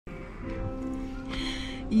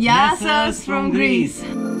Yassas from Greece.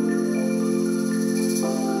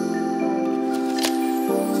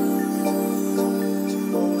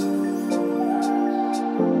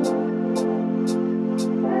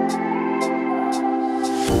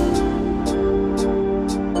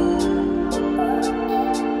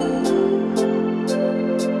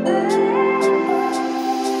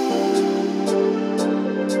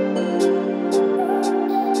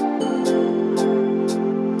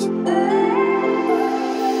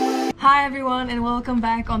 Hi everyone and welcome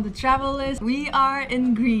back on the travel list. We are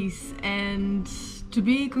in Greece, and to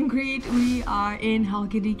be concrete, we are in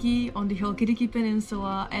Halkidiki, on the Halkidiki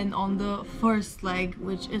peninsula, and on the first leg,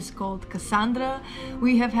 which is called Kassandra.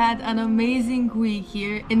 We have had an amazing week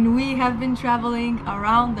here and we have been traveling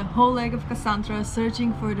around the whole leg of Kassandra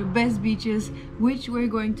searching for the best beaches, which we're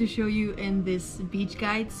going to show you in this beach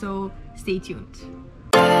guide, so stay tuned.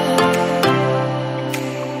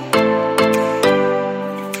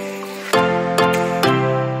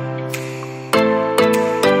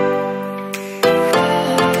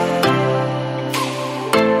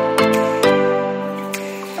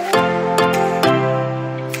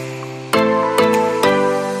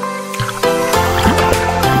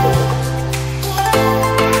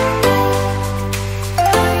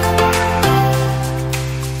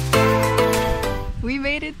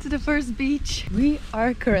 To the first beach. We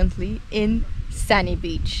are currently in Sani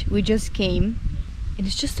Beach. We just came and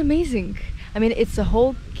it's just amazing. I mean, it's a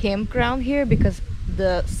whole campground here because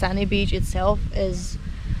the Sani Beach itself is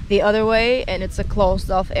the other way and it's a closed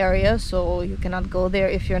off area, so you cannot go there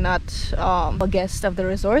if you're not a guest of the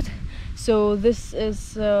resort. So this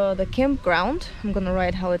is the campground. I'm gonna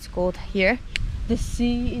write how it's called here. The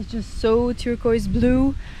sea is just so turquoise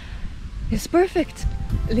blue. It's perfect.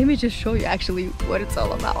 Let me just show you actually what it's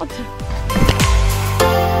all about.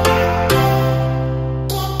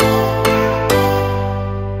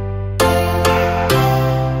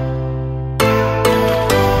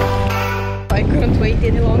 I couldn't wait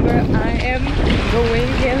any longer. I am going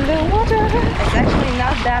in the water. It's actually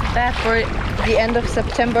not that bad for the end of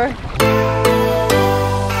September.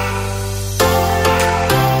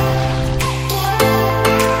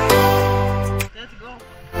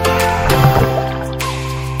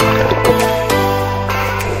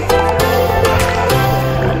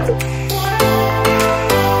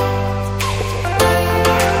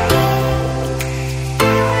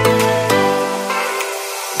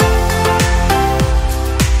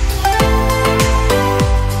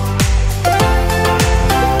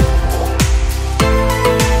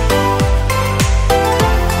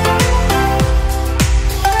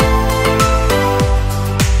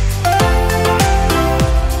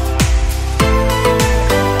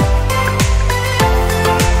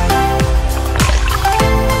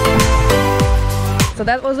 So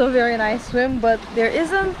that was a very nice swim, but there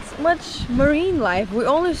isn't much marine life. We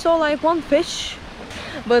only saw like one fish,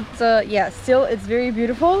 but yeah, still it's very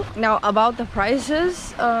beautiful. Now about the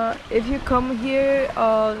prices, if you come here,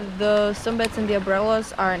 the sunbeds and the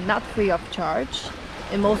umbrellas are not free of charge.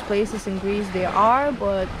 In most places in Greece they are,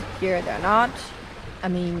 but here they're not. I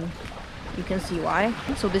mean, you can see why.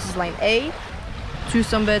 So this is line A. 2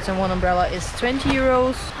 sunbeds and 1 umbrella is 20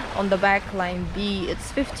 euros. On the back, line B,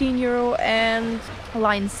 it's 15 euro, and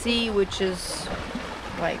line C, which is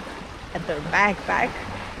like at the back,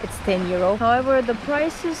 it's 10 euro. However, the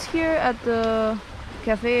prices here at the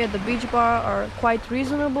cafe, at the beach bar, are quite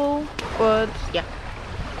reasonable, but yeah,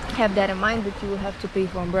 have that in mind that you will have to pay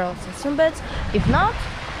for umbrellas and sunbeds. If not,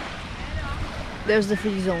 there's the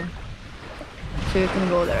free zone, so you can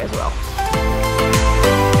go there as well.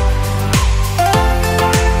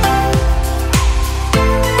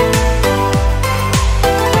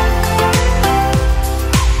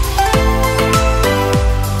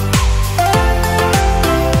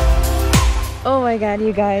 Oh my god,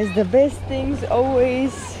 you guys, the best things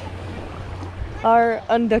always are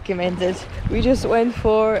undocumented. We just went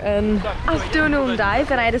for an afternoon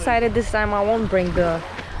dive and I decided this time I won't bring the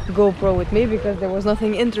GoPro with me because there was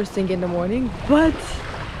nothing interesting in the morning, but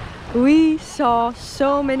we saw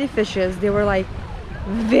so many fishes. They were like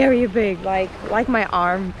very big, like my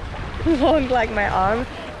arm, long like my arm,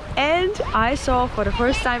 and I saw for the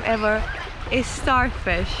first time ever a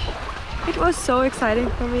starfish. It was so exciting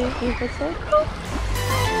for me. It was so cool.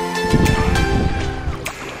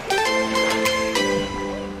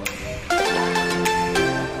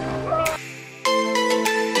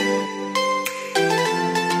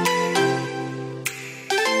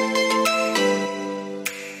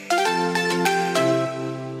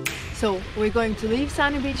 So we're going to leave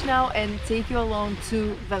Sani Beach now and take you along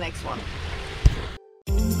to the next one.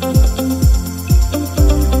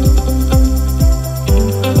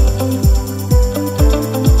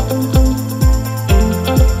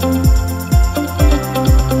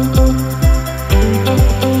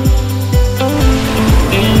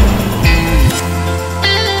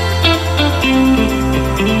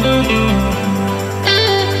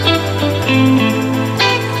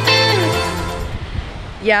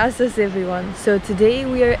 Yes, everyone. So today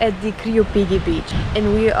we are at the Kriopigi Beach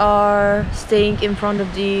and we are staying in front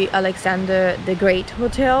of the Alexander the Great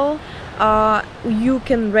Hotel. You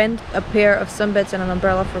can rent a pair of sunbeds and an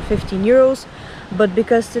umbrella for 15 euros, but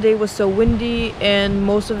because today was so windy and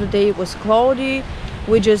most of the day it was cloudy,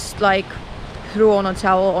 we just like threw on a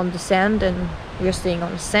towel on the sand and we're staying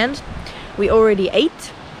on the sand. We already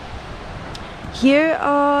ate. Here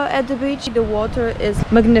at the beach, the water is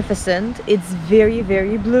magnificent. It's very,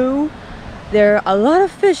 very blue. There are a lot of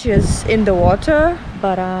fishes in the water,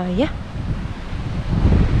 but yeah,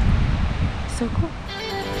 so cool.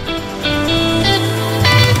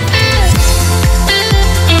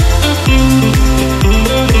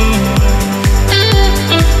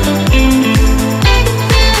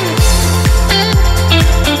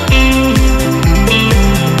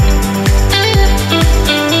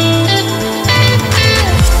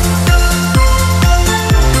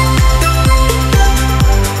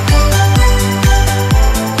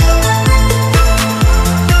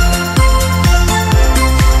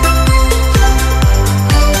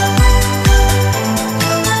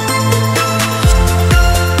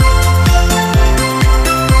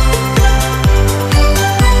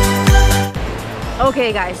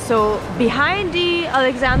 Okay guys, so behind the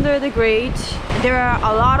Alexander the Great there are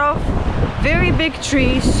a lot of very big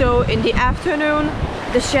trees, so in the afternoon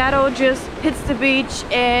the shadow just hits the beach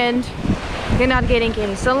and you're not getting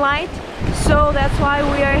any sunlight. So that's why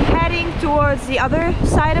we are heading towards the other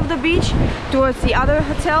side of the beach, towards the other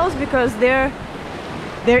hotels, because there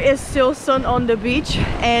is still sun on the beach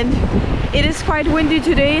and it is quite windy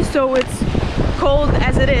today, so it's cold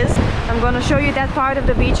as it is. I'm gonna show you that part of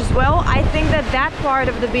the beach as well. I think that that part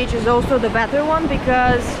of the beach is also the better one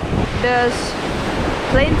because there's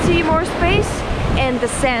plenty more space and the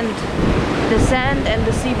sand and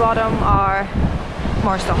the sea bottom are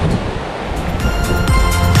more soft.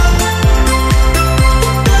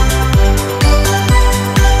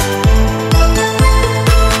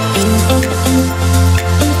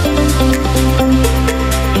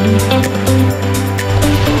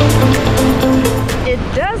 It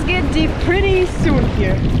does get deep pretty soon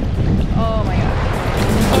here. Oh my god.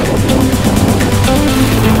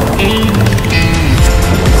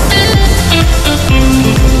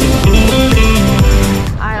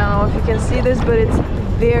 I don't know if you can see this, but it's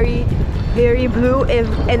very, very blue. And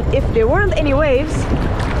if there weren't any waves,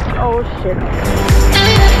 oh shit.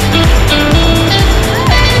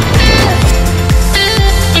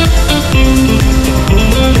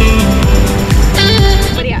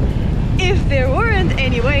 But yeah, if there weren't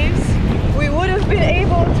any waves, we would have been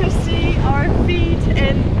able to see our feet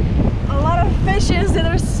and a lot of fishes that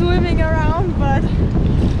are swimming around, but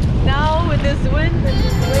now with this wind and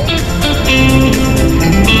this wave,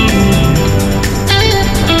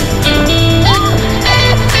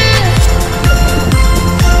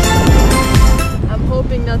 I'm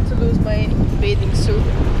hoping not to lose my bathing suit.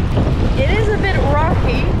 It is a bit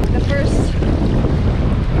rocky the first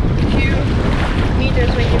few meters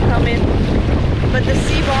when you come in, but the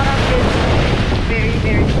sea bottom is very,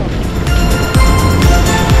 very soft.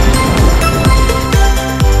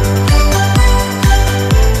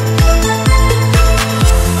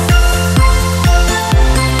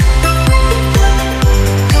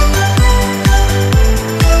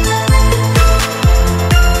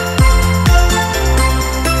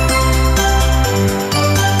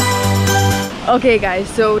 Okay guys,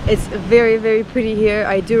 so it's very, very pretty here.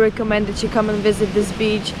 I do recommend that you come and visit this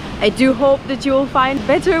beach. I do hope that you will find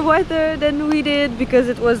better weather than we did because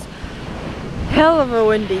it was hell of a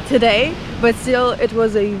windy today, but still it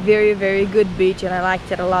was a very, very good beach and I liked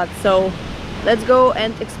it a lot. So let's go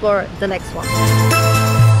and explore the next one.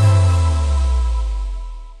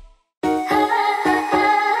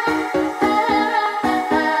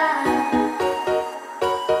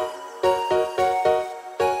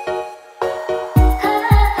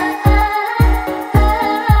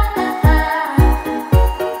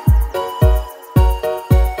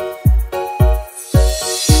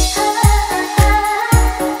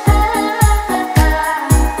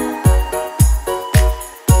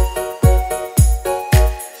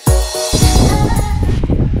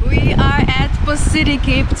 Possidi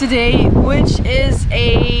Cape today, which is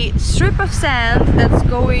a strip of sand that's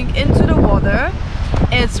going into the water.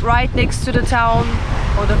 It's right next to the town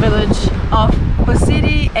or the village of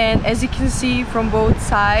Possidi, and as you can see from both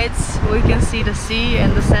sides, we can see the sea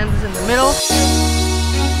and the sand is in the middle.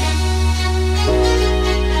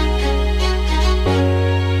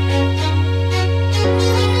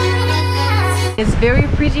 It's very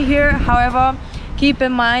pretty here, however, keep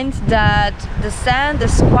in mind that the sand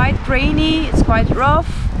is quite grainy, it's quite rough.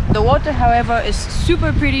 The water, however, is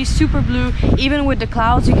super pretty, super blue. Even with the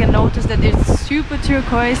clouds, you can notice that it's super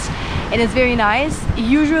turquoise and it's very nice.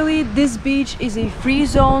 Usually this beach is a free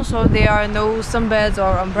zone, so there are no sunbeds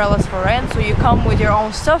or umbrellas for rent. So you come with your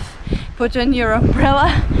own stuff, put in your umbrella,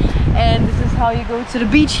 and this is how you go to the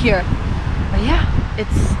beach here. But yeah,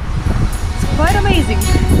 it's quite amazing.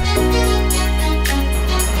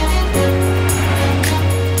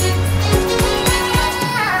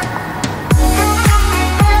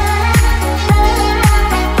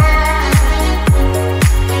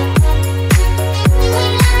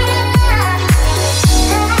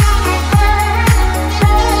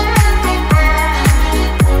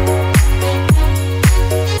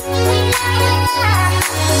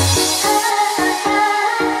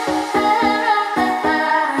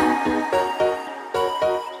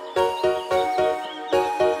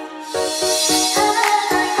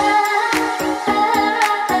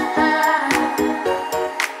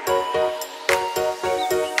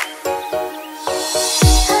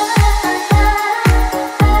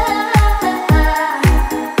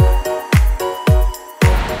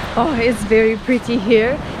 Oh, it's very pretty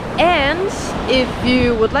here. And if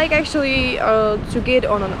you would like actually to get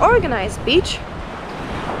on an organized beach,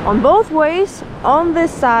 on both ways, on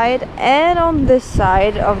this side and on this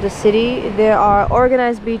side of the city, there are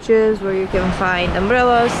organized beaches where you can find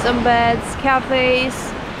umbrellas, sunbeds, cafes,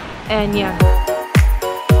 and yeah.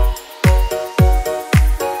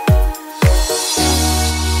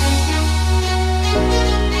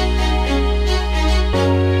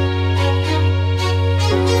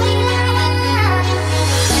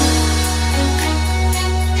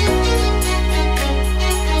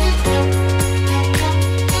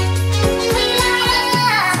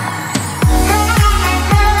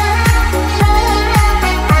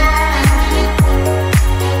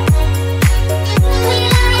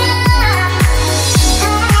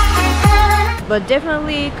 But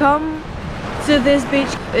definitely come to this beach.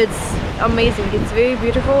 It's amazing, it's very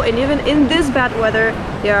beautiful, and even in this bad weather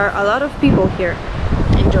there are a lot of people here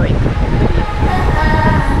enjoying.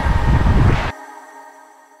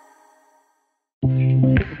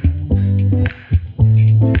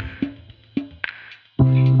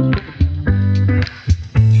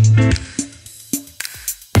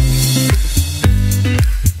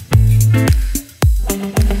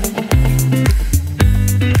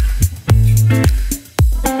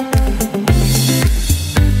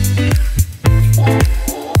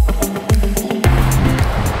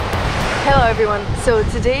 So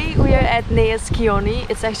today we are at Nea Skioni.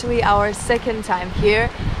 It's actually our second time here.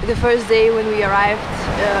 The first day when we arrived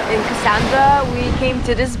in Kassandra, we came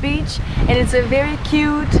to this beach, and it's a very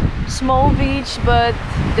cute small beach, but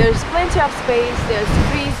there's plenty of space. There's a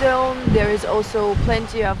free zone. There is also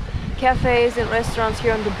plenty of cafes and restaurants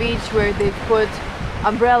here on the beach where they've put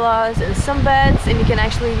umbrellas and sunbeds, and you can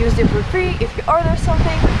actually use them for free if you order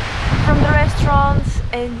something from the restaurants.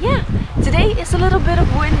 And yeah, today is a little bit of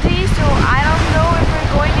windy, so I don't know if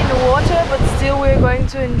we're going in the water, but still we're going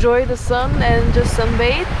to enjoy the sun and just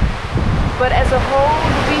sunbathe. But as a whole,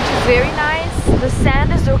 the beach is very nice. The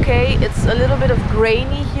sand is okay. It's a little bit of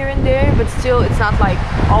grainy here and there, but still it's not like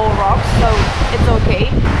all rocks, so it's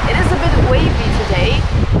okay. It is a bit wavy today,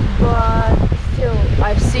 but still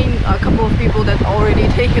I've seen a couple of people that already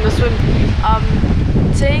taken a swim.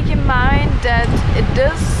 Take in mind that it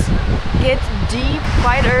does get deep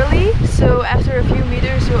quite early, so after a few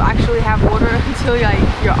meters you'll actually have water until like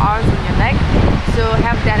your arms and your neck, so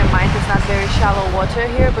have that in mind. It's not very shallow water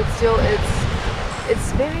here, but still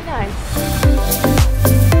it's very nice.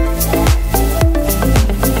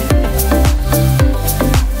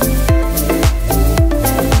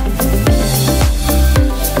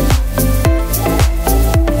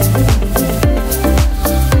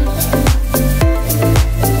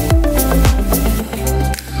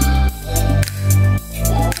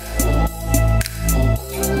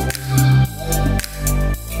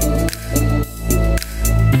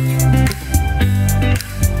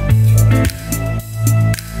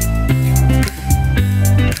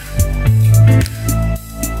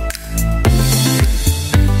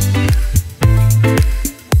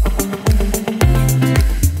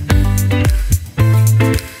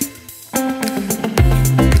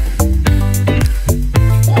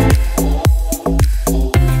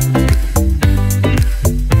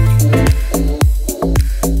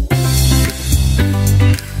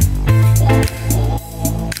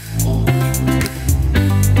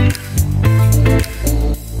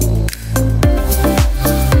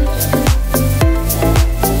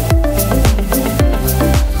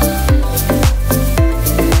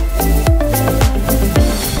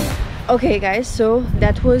 Okay guys, so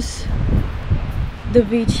that was the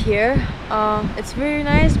beach here. It's very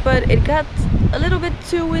nice, but it got a little bit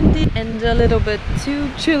too windy and a little bit too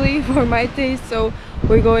chilly for my taste, so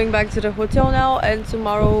we're going back to the hotel now, and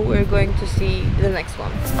tomorrow we're going to see the next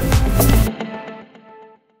one.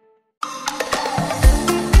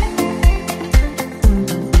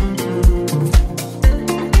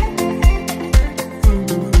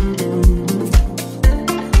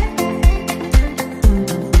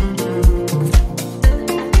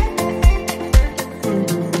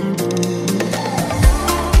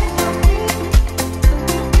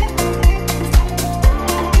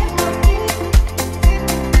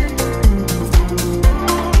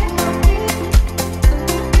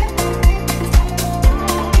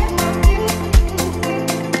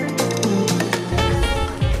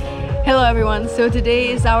 Hello everyone, so today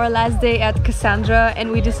is our last day at Kassandra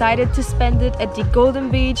and we decided to spend it at the Golden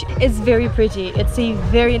Beach. It's very pretty, it's a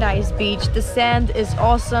very nice beach. The sand is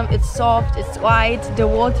awesome, it's soft, it's white, the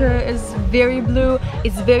water is very blue,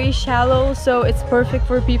 it's very shallow, so it's perfect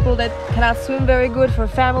for people that cannot swim very good, for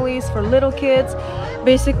families, for little kids,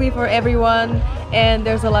 basically for everyone. And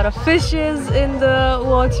there's a lot of fishes in the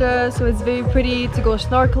water, so it's very pretty to go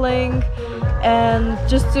snorkeling and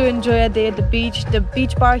just to enjoy a day at the beach. The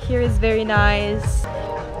beach bar here is very nice.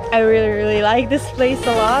 I really like this place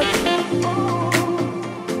a lot.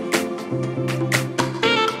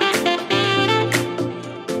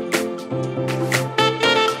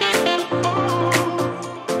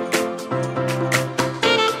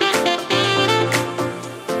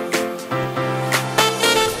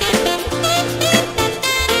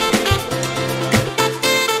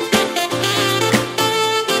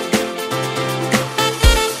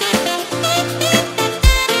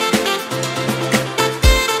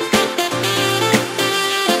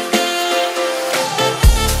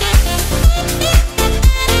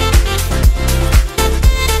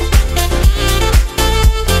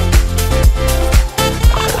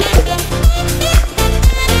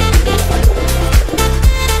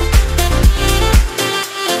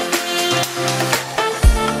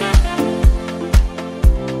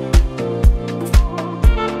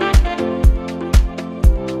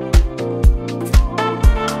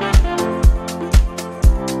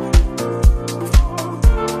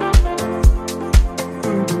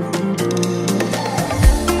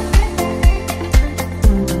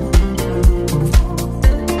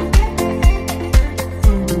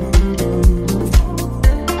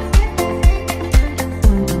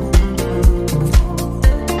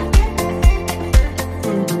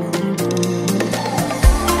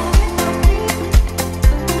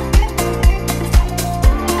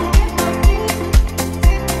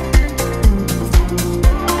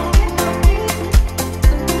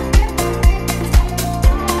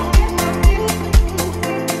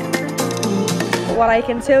 What I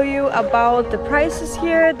can tell you about the prices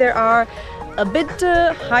here, they are a bit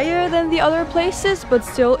higher than the other places, but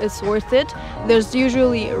still it's worth it. There's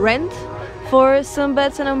usually rent for some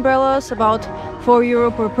beds and umbrellas, about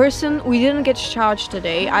 €4 per person. We didn't get charged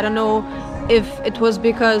today. I don't know if it was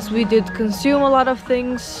because we did consume a lot of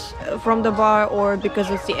things from the bar or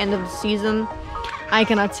because it's the end of the season. I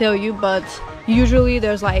cannot tell you, but usually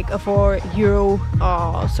there's like a €4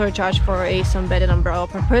 surcharge for a sunbed and umbrella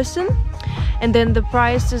per person. And then the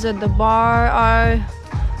prices at the bar are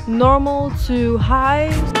normal to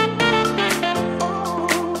high.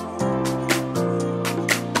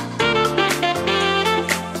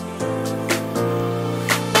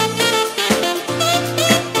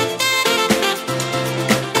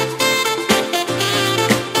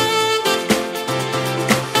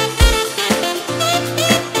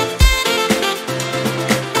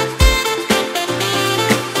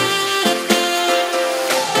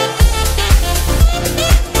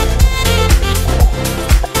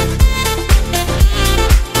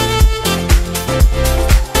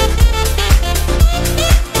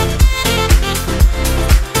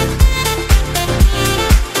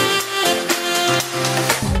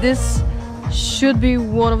 This should be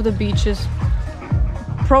one of the beaches,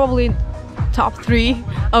 probably top 3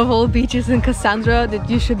 of all beaches in Kassandra that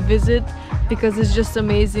you should visit, because it's just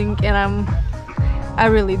amazing and I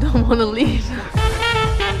really don't want to leave.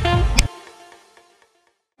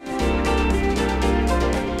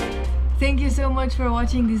 Thank you so much for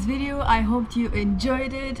watching this video. I hope you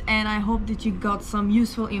enjoyed it and I hope that you got some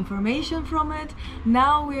useful information from it.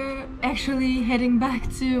 Now we're actually heading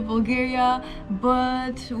back to Bulgaria,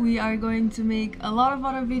 but we are going to make a lot of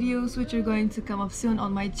other videos which are going to come up soon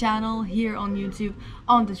on my channel here on YouTube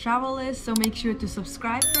on the travel list, so make sure to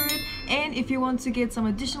subscribe for it. And if you want to get some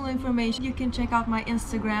additional information, you can check out my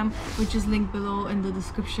Instagram, which is linked below in the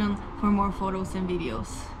description for more photos and videos.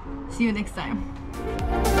 See you next time.